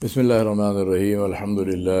بسم الله الرحمن الرحيم الحمد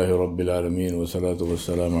لله رب العالمين والصلاة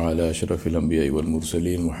والسلام على أشرف الأنبياء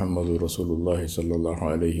والمرسلين محمد رسول الله صلى الله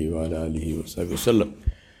عليه وعلى آله وصحبه وسلم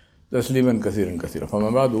تسليما كثيرا كثيرا. فما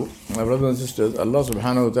بعد, my brothers and sisters, Allah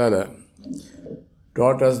subhanahu wa ta'ala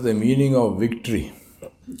taught us the meaning of victory.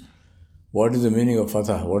 What is the meaning of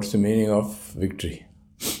fatah? What is the meaning of victory?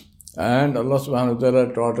 And Allah subhanahu wa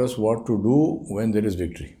ta'ala taught us what to do when there is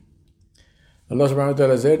victory. Allah subhanahu wa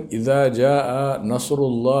ta'ala said, إِذَا جَاءَ نَصْرُ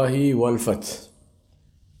اللَّهِ وَالْفَتْحِ.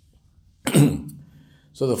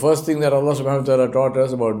 So the first thing that Allah subhanahu wa ta'ala taught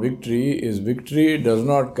us about victory is victory does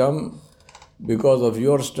not come because of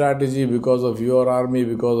your strategy, because of your army,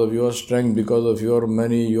 because of your strength, because of your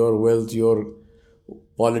money, your wealth, your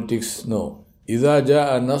politics. No. إِذَا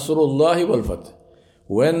جَاءَ نَصْرُ اللَّهِ وَالْفَتْحِ.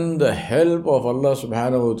 When the help of Allah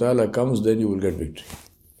subhanahu wa ta'ala comes, then you will get victory.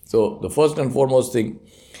 So the first and foremost thing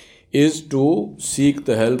is to seek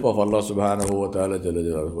the help of Allah subhanahu wa ta'ala.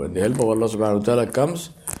 When the help of Allah subhanahu wa ta'ala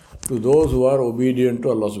comes to those who are obedient to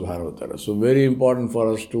Allah subhanahu wa ta'ala. So very important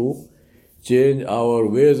for us to change our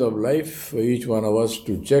ways of life, for each one of us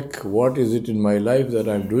to check what is it in my life that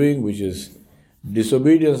I'm doing which is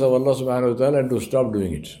disobedience of Allah subhanahu wa ta'ala, and to stop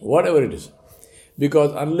doing it, whatever it is.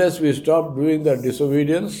 Because unless we stop doing that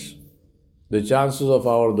disobedience, the chances of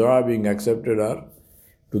our dua being accepted are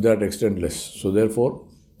to that extent less. So therefore,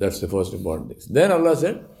 that's the first important thing. Then Allah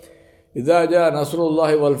said, إِذَا جَاءَ نَصْرُ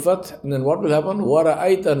اللَّهِ وَالْفَتْحِ. And then what will happen?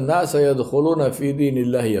 وَرَأَيْتَ النَّاسَ يَدْخُلُونَ فِي دِينِ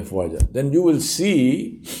اللَّهِ أَفْوَاجًا. Then you will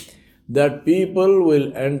see that people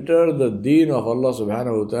will enter the deen of Allah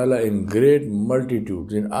subhanahu wa ta'ala in great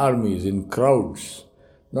multitudes, in armies, in crowds.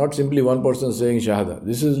 Not simply one person saying Shahada.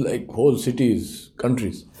 This is like whole cities,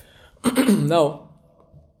 countries. Now,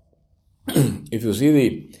 if you see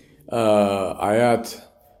the ayat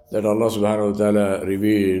that Allah subhanahu wa ta'ala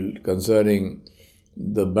revealed concerning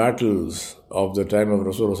the battles of the time of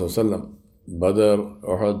Rasulullah sallallahu alaihi wasallam, Badr,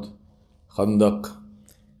 Uhud, Khandaq,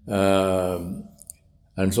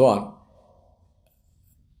 and so on,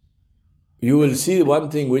 you will see one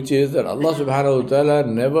thing, which is that Allah subhanahu wa ta'ala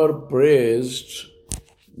never praised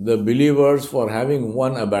the believers for having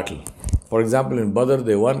won a battle. For example, in Badr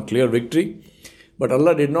they won clear victory, but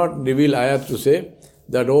Allah did not reveal ayat to say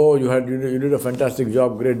that, oh, you did a fantastic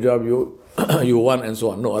job, great job, you won, and so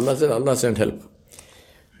on. No, Allah said Allah sent help.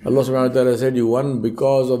 Allah subhanahu wa ta'ala said you won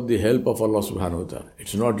because of the help of Allah subhanahu wa ta'ala.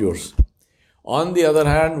 It's not yours. On the other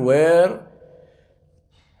hand, where,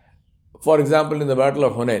 for example, in the battle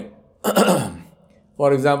of Hunayn,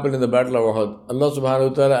 for example, in the battle of Uhud, Allah subhanahu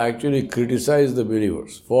wa ta'ala actually criticized the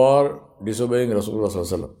believers for disobeying Rasulullah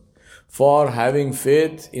sallallahu alaihi wasallam, for having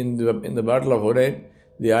faith in the battle of Hunayn.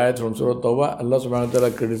 The ayat from Surah Tawbah, Allah subhanahu wa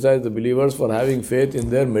ta'ala criticized the believers for having faith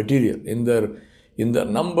in their material, in their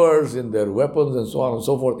numbers, in their weapons, and so on and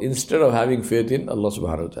so forth, instead of having faith in Allah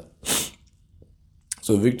subhanahu wa ta'ala.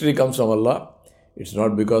 So victory comes from Allah. It's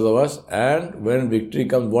not because of us. And when victory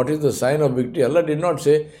comes, what is the sign of victory? Allah did not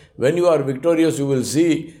say, when you are victorious, you will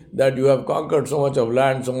see that you have conquered so much of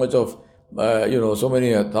land, so much of so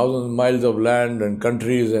many 1,000 miles of land and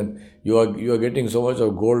countries, and you are getting so much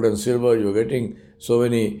of gold and silver, you are getting so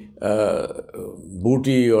many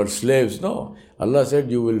booty or slaves. No. Allah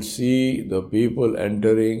said you will see the people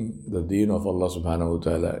entering the deen of Allah subhanahu wa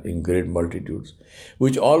ta'ala in great multitudes.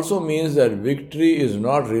 Which also means that victory is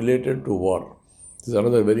not related to war. This is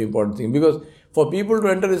another very important thing. Because for people to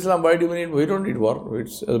enter Islam, why do we need? We don't need war.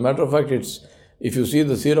 As a matter of fact, if you see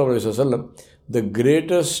the seerah of Rasulullah, the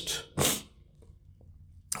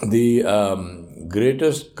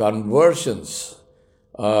greatest conversions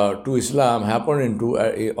to Islam happened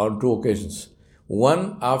on two occasions.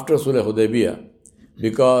 One after Sulh Hudaybiyah,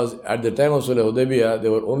 because at the time of Sulh Hudaybiyah,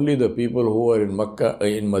 there were only the people who were in Makkah,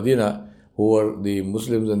 in Medina, who were the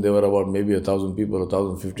Muslims, and they were about maybe 1,000 people,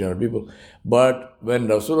 1,500 people. But when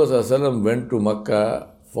Rasulullah sallallahu alaihi wasallam went to Makkah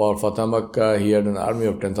for Fatah Makkah, he had an army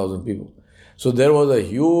of 10,000 people. So there was a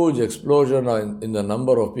huge explosion in the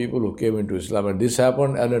number of people who came into Islam, and this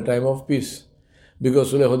happened at a time of peace.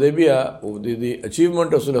 Because Sulh Hudaybiyah, the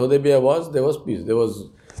achievement of Sulh Hudaybiyah was there was peace. There was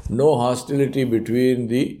no hostility between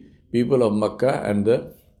the people of Makkah and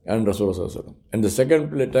Rasulullah sallallahu alaihi wasallam. And the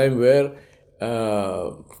second time where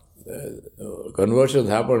conversions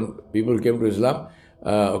happened, people came to Islam,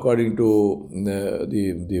 according to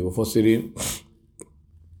the Mufassirin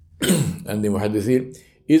and the Muhaddithin,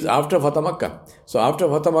 is after Fatah Makkah. So after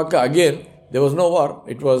Fatah Makkah, again, there was no war.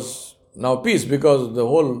 It was now peace, because the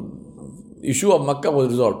whole issue of Makkah was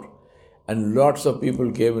resolved, and lots of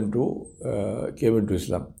people came into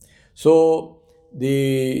Islam. So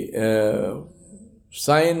the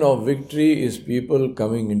sign of victory is people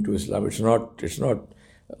coming into Islam. It's not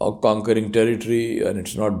conquering territory, and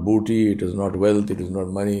it's not booty, it is not wealth, it is not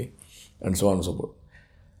money, and so on and so forth.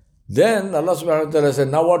 Then Allah subhanahu wa ta'ala said,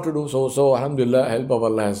 now what to do? So alhamdulillah, help of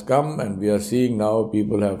Allah has come, and we are seeing now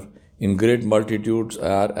people have, in great multitudes,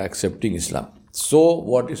 are accepting Islam. So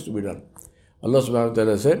what is to be done? Allah subhanahu wa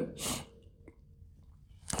ta'ala said,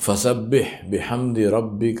 فَسَبِّحْ بِحَمْدِ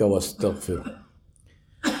رَبِّكَ وَاسْتَغْفِرْ.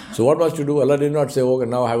 So what was to do? Allah did not say, okay,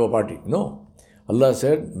 now have a party. No. Allah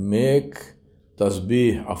said, make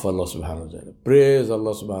tasbih of Allah subhanahu wa ta'ala. Praise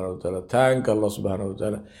Allah subhanahu wa ta'ala. Thank Allah subhanahu wa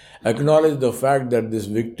ta'ala. Acknowledge the fact that this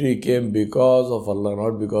victory came because of Allah,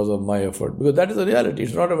 not because of my effort. Because that is the reality.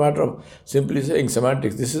 It's not a matter of simply saying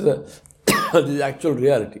semantics. This is the actual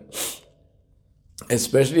reality.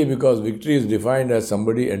 Especially because victory is defined as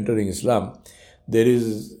somebody entering Islam. There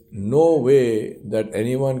is no way that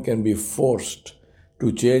anyone can be forced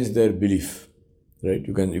to change their belief. Right?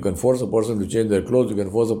 You can force a person to change their clothes, you can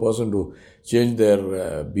force a person to change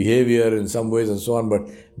their behavior in some ways and so on, but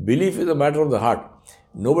belief is a matter of the heart.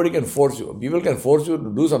 Nobody can force you. People can force you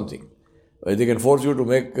to do something. They can force you to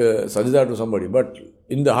make sajda to somebody, but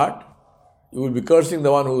in the heart, you will be cursing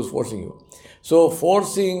the one who is forcing you. So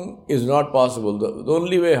forcing is not possible. The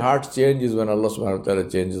only way hearts change is when Allah subhanahu wa ta'ala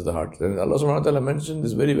changes the heart. And Allah subhanahu wa ta'ala mentioned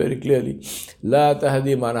this very, very clearly. La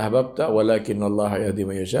tahdi man ahbabta walakin Allah yahdi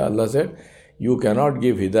man yasha. Allah said, you cannot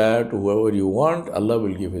give hidayah to whoever you want. Allah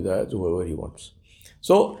will give hidayah to whoever He wants.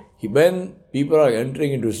 So when people are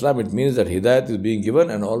entering into Islam, it means that hidayah is being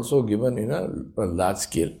given, and also given in a large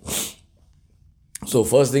scale. So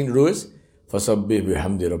first thing to do is, فَسَبِّحْ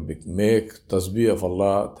بِحَمْدِ رَبِّكَ. Make tasbih of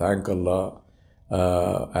Allah, thank Allah,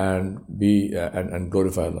 and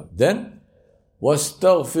glorify Allah. Then,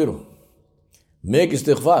 وَاسْتَغْفِرُ. Make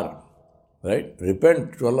istighfar. Right?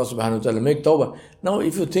 Repent to Allah subhanahu wa ta'ala. Make tawbah. Now,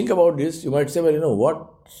 if you think about this, you might say,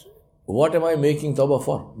 well, what am I making tawbah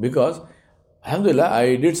for? Because, alhamdulillah,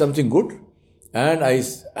 I did something good, and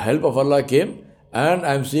help of Allah came, and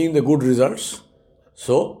I'm seeing the good results.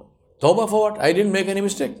 So, tawbah for what? I didn't make any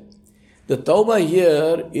mistake. The tawbah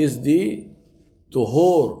here is the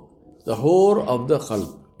tuhur of the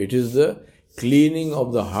qalb. It is the cleaning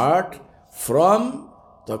of the heart from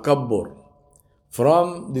takabbur,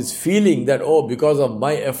 from this feeling that, because of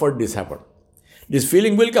my effort this happened. This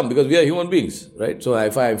feeling will come because we are human beings, right? So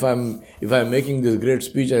if I'm making this great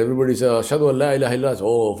speech and everybody says, Ashhadu an la ilaha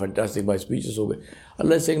illallah, fantastic, my speech is so good.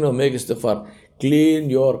 Allah is saying, no, make istighfar. Clean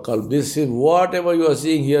your qalb. This is whatever you are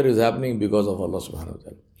seeing here is happening because of Allah subhanahu wa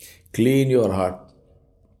ta'ala. Clean your heart.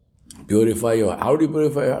 Purify your heart. How do you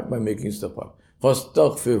purify your heart? By making istighfar.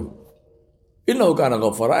 Fastaghfiru. Innahu kana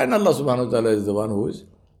ghaffara. And Allah subhanahu wa ta'ala is the one who is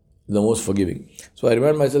the most forgiving. So I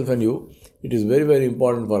remind myself and you, it is very, very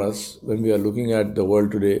important for us when we are looking at the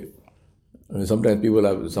world today.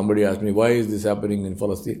 Sometimes somebody asks me, why is this happening in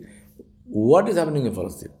Palestine? What is happening in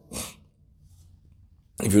Palestine?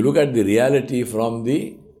 If you look at the reality from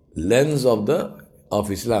the lens of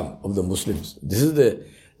Islam, of the Muslims, this is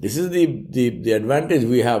the advantage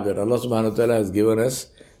we have, that Allah subhanahu wa ta'ala has given us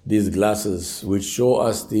these glasses which show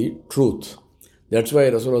us the truth. That's why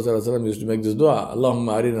Rasulullah sallallahu alaihi wasallam used to make this dua,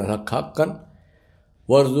 Allahumma arina al-haqq haqqan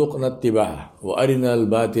warzuqna ittiba'ah wa arina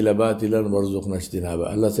al-batila batilan warzuqna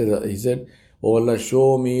ijtinabah. He said, oh Allah,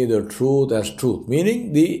 show me the truth as truth,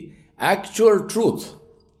 meaning the actual truth.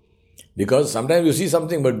 Because sometimes you see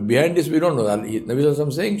something, but behind this we don't know. Nabi sallallahu alaihi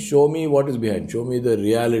wasallam saying, show me what is behind, show me the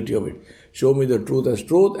reality of it, show me the truth as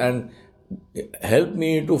truth, and help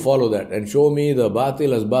me to follow that, and show me the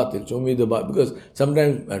batil as batil, show me the batil, because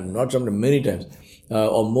sometimes, and not sometimes, many times,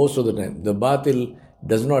 or most of the time, the batil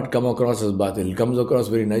does not come across as batil, it comes across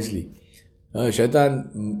very nicely. Shaitan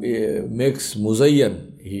makes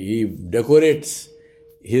muzayyan, he decorates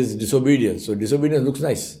his disobedience, so disobedience looks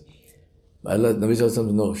nice. Allah, Nabi sallallahu alaihi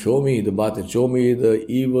wasallam, no, show me the batil, show me the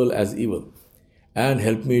evil as evil, and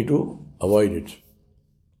help me to avoid it.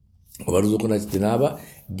 Warzuqna ijtinaba,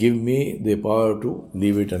 give me the power to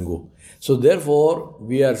leave it and go. So therefore,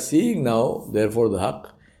 we are seeing now, the haqq.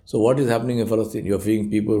 So what is happening in Palestine? You are seeing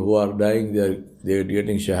people who are dying, they are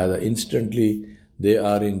getting shahada. Instantly, they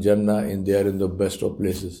are in Jannah, and they are in the best of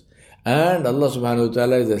places. And Allah subhanahu wa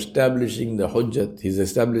ta'ala is establishing the hujjat, He is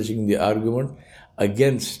establishing the argument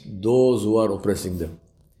against those who are oppressing them.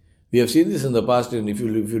 We have seen this in the past, and if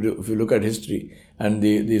you look at history and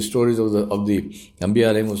the stories of the Anbiya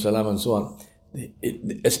alayhimus salam and so on,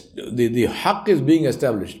 the haqq is being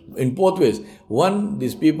established in both ways. One,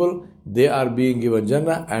 these people, they are being given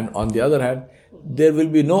Jannah, and on the other hand, there will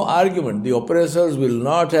be no argument. The oppressors will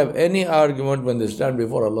not have any argument when they stand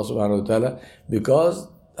before Allah subhanahu wa ta'ala, because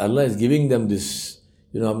Allah is giving them this,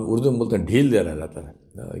 Urdu mein bolte hain, dheel de raha Allah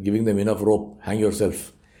ta'ala, giving them enough rope, hang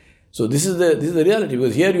yourself. So this is the reality,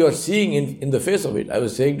 because here you are seeing in the face of it. I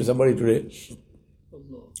was saying to somebody today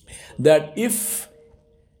that if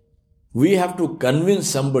we have to convince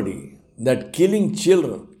somebody that killing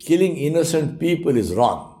children, killing innocent people is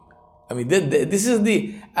wrong, I mean, this is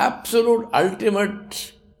the absolute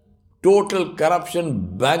ultimate total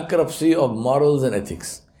corruption, bankruptcy of morals and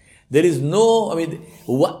ethics. There is no, I mean,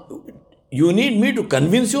 you need me to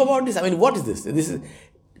convince you about this? I mean, what is this? This is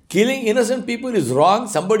killing innocent people is wrong.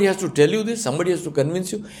 Somebody has to tell you this. Somebody has to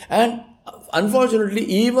convince you. And unfortunately,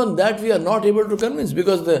 even that we are not able to convince,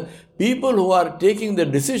 because the people who are taking the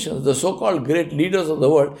decisions, the so-called great leaders of the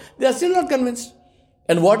world, they are still not convinced.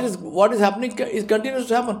 And what is happening is continues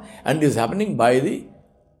to happen, and is happening by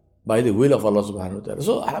the will of Allah subhanahu wa ta'ala.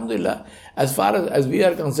 So alhamdulillah, as far as we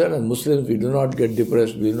are concerned as Muslims, we do not get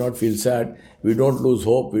depressed, we do not feel sad, we don't lose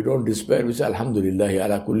hope, we don't despair. We say alhamdulillah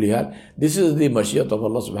ala kulli hal. This is the mashiat of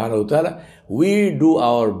Allah subhanahu wa ta'ala. We do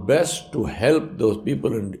our best to help those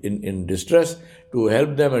people in distress, to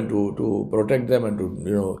help them and to protect them, and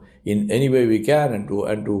to in any way we can, and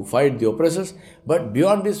to fight the oppressors. But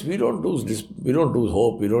beyond this, we don't lose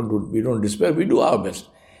hope, we don't despair. We do our best.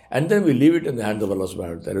 And then we leave it in the hands of Allah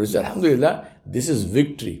subhanahu wa ta'ala. We say, alhamdulillah, this is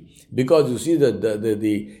victory. Because you see that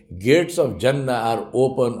the gates of Jannah are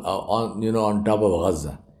open on top of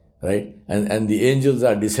Gaza, right? And the angels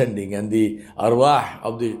are descending, and the arwah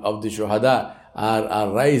of the shuhada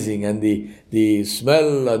are rising, and the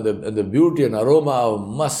smell and the beauty and aroma of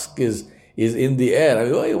musk is in the air. I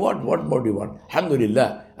mean, what more do you want?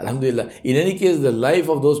 Alhamdulillah. In any case, the life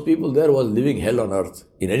of those people there was living hell on earth.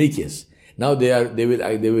 In any case. Now they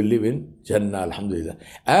will live in Jannah, alhamdulillah.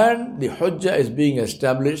 And the Hujjah is being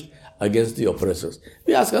established against the oppressors.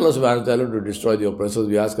 We ask Allah subhanahu wa ta'ala to destroy the oppressors.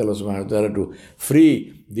 We ask Allah subhanahu wa ta'ala to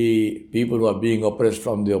free the people who are being oppressed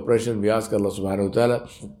from the oppression. We ask Allah subhanahu wa ta'ala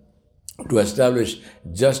to establish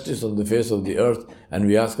justice on the face of the earth. And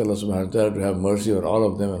we ask Allah subhanahu wa ta'ala to have mercy on all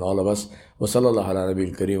of them and all of us. Wa sallallahu ala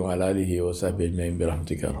nabiyil kareem wa ala alihi wa sahbihi ajma'in bi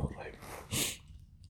rahmatika ya arhamar rahimin.